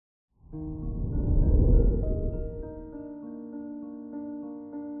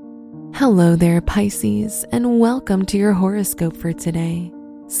Hello there, Pisces, and welcome to your horoscope for today,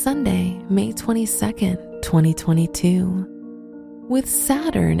 Sunday, May 22nd, 2022. With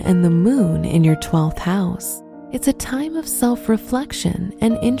Saturn and the Moon in your 12th house, it's a time of self-reflection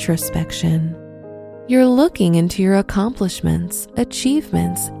and introspection. You're looking into your accomplishments,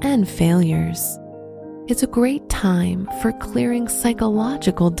 achievements, and failures. It's a great time for clearing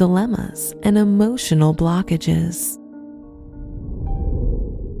psychological dilemmas and emotional blockages.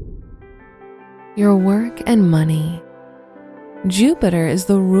 Your work and money. Jupiter is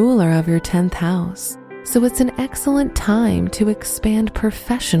the ruler of your 10th house, so it's an excellent time to expand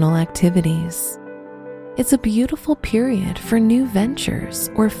professional activities. It's a beautiful period for new ventures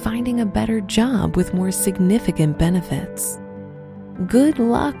or finding a better job with more significant benefits. Good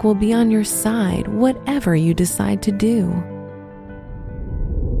luck will be on your side whatever you decide to do.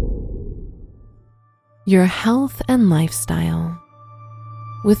 Your health and lifestyle.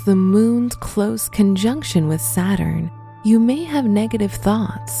 With the Moon's close conjunction with Saturn, you may have negative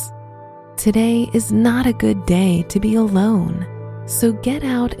thoughts. Today is not a good day to be alone, so get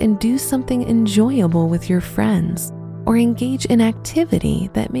out and do something enjoyable with your friends or engage in activity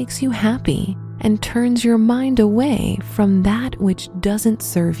that makes you happy and turns your mind away from that which doesn't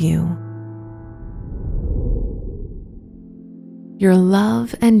serve you. Your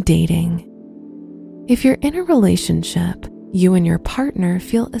love and dating. If you're in a relationship, you and your partner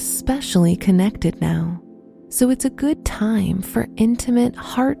feel especially connected now, so it's a good time for intimate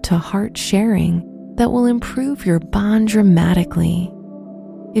heart-to-heart sharing that will improve your bond dramatically.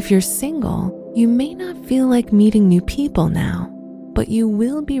 If you're single, you may not feel like meeting new people now, but you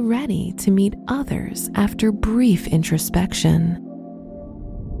will be ready to meet others after brief introspection.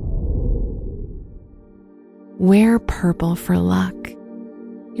 Wear purple for luck.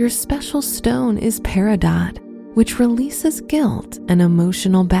 Your special stone is peridot, which releases guilt and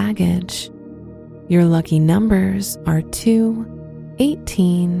emotional baggage. Your lucky numbers are 2,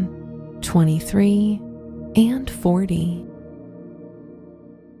 18, 23, and 40.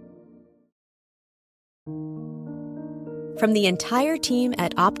 From the entire team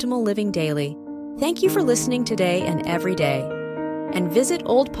at Optimal Living Daily, thank you for listening today and every day. And visit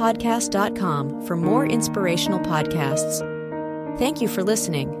oldpodcast.com for more inspirational podcasts. Thank you for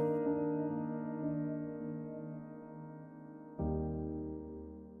listening.